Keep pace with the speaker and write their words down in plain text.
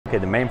Okay,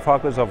 the main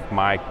focus of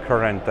my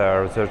current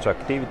research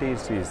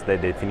activities is the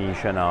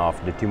definition of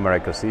the tumor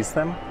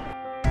ecosystem.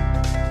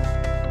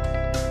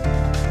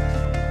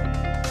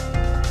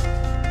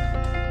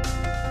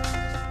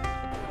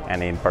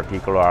 And in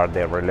particular,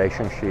 the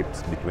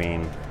relationships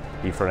between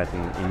different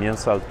immune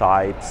cell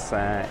types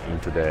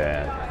into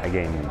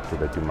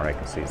the tumor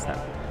ecosystem.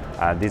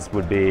 This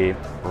would be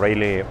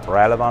really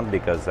relevant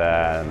because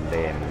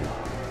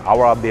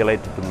our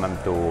ability to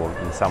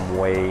in some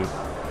way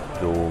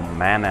to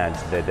manage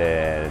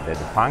the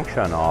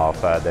function of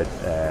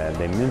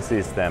the immune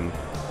system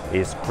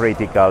is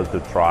critical to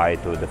try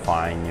to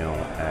define new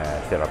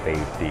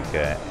therapeutic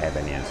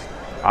avenues.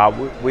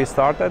 We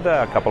started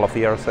a couple of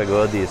years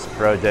ago this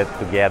project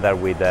together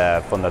with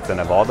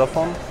Fondazione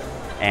Vodafone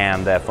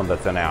and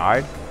Fondazione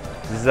Art.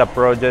 This is a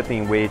project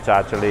in which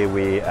actually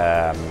we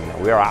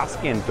are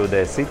asking to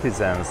the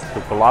citizens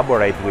to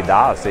collaborate with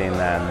us in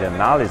the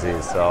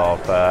analysis of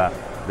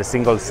the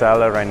single-cell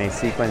RNA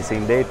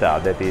sequencing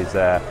data. That is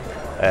a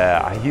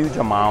huge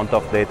amount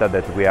of data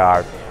that we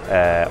are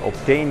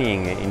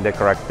obtaining in the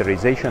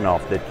characterization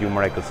of the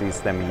tumor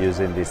ecosystem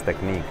using this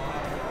technique.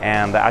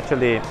 And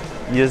actually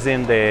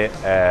using the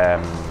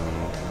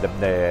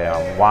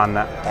one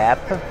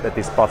app that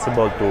is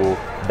possible to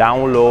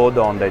download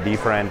on the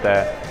different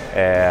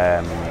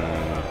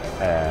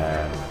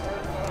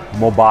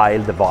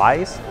mobile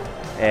device.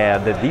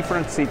 The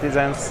different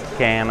citizens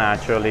can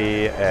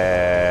actually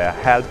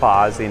help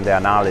us in the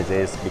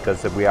analysis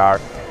because they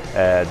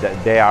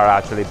are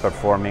actually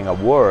performing a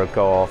work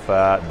of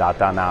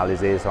data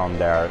analysis on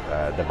their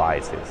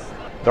devices.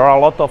 There are a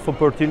lot of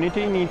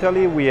opportunity in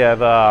Italy. We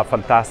have a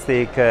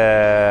fantastic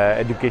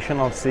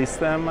educational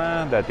system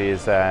that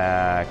is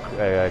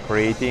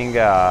creating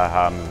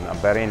a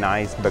very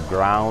nice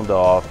background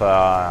of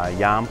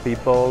young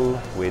people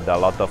with a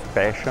lot of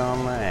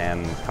passion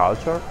and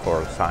culture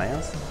for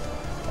science.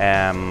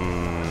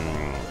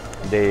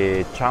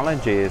 The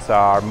challenges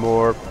are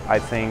more, I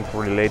think,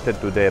 related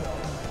to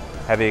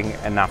having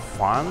enough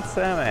funds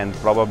and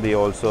probably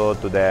also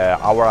to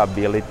our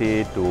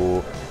ability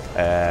to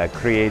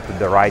create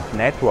the right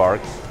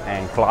networks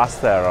and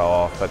cluster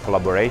of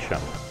collaboration.